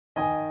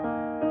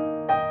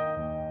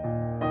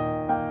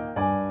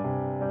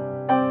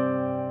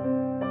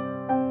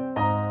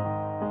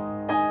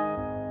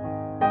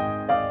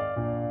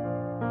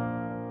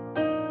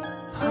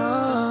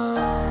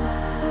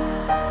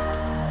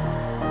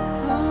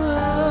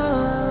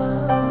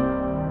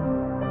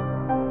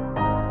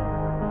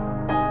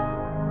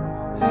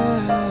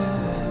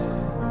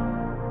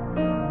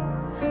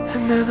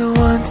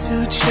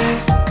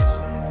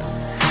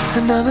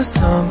another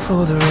song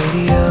for the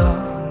radio.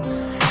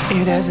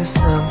 It hasn't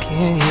sunk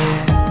in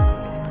yet,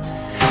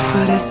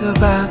 but it's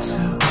about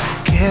to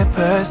get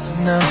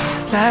personal.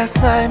 Last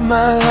night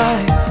my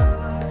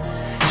life,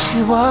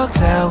 she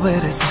walked out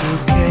with a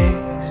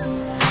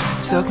suitcase,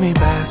 took me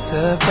by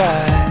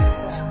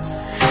surprise,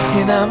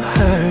 and I'm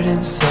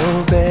hurting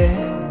so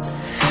bad.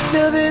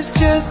 Now there's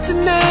just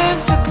an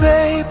empty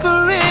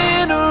paper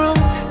in a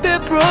room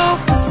that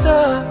broke us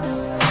up.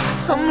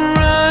 I'm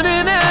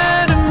running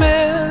out of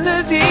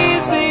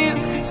melodies that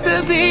used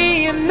to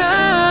be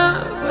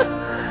enough.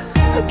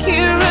 I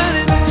can't write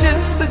it, I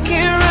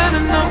can't write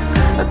it, no.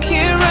 I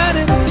can't write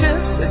it, I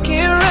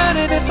can't write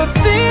it. If I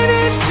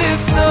finish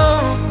this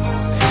song,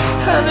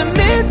 I'll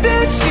admit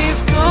that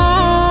she's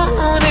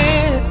gone,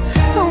 and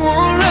I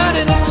won't write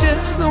it, I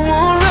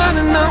won't write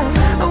it, no.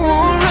 I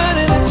won't write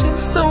it,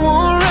 I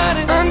won't write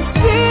it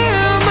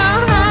until my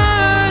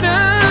heart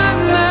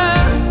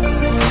unlocks.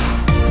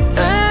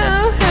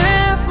 I'll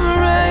have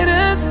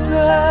writer's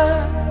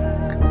block.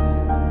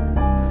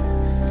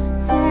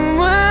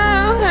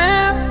 I'll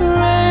have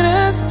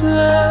writer's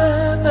block.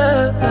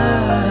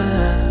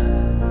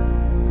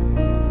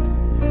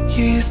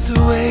 You used to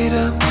wait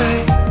up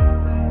late,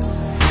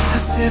 I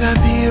said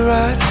I'd be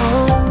right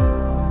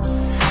home.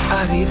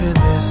 I'd even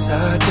miss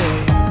our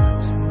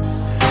days,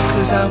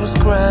 'cause I was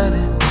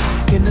grinding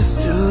in the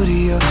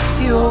studio.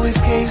 You always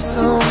gave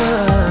so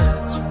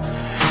much,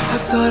 I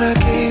thought I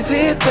gave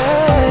it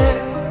back.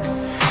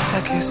 I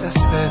guess I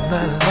spread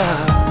my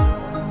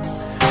love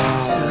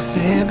too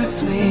thin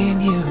between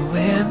you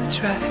and the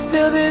track.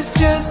 Now there's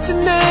just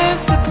an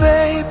empty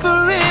paper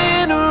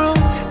in a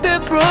room that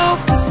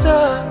broke us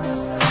up.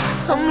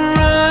 I'm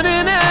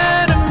running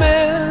out of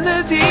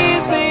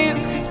melodies that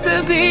used to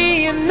be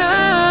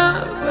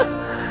enough.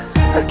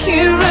 I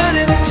can't write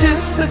it,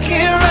 I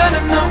can't write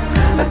it, no.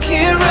 I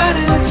can't write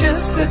it,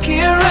 I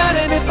can't write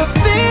it. If I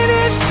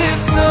finish this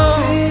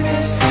song,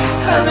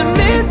 I'll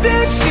admit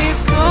that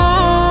she's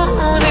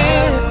gone,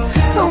 and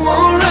I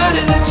won't write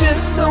it,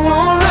 I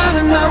won't write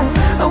it, no.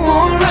 I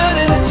won't write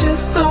it, I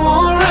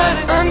won't write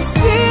it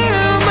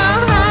until my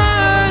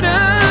heart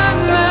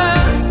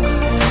unlocks.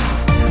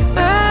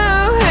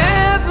 I'll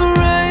have a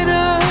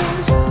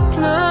writer's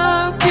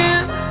block,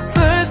 and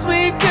first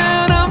week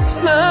out I'm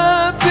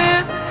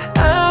flopping.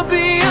 I'll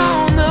be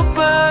on the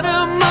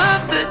bottom of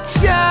the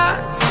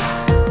charts.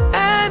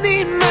 I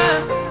need my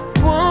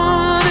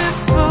one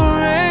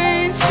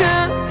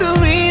inspiration, the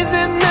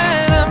reason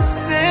that I'm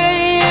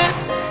saying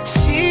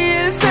she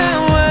is how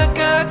I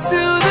got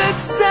to the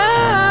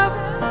top.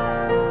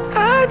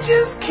 I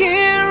just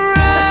can't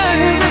write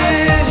it,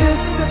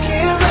 I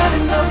can't write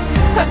it, no.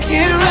 I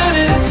can't write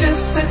it,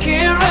 I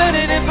can't write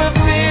it. If I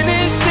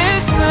finish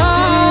this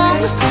song,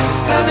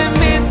 I'll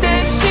admit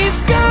that she's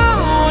gone.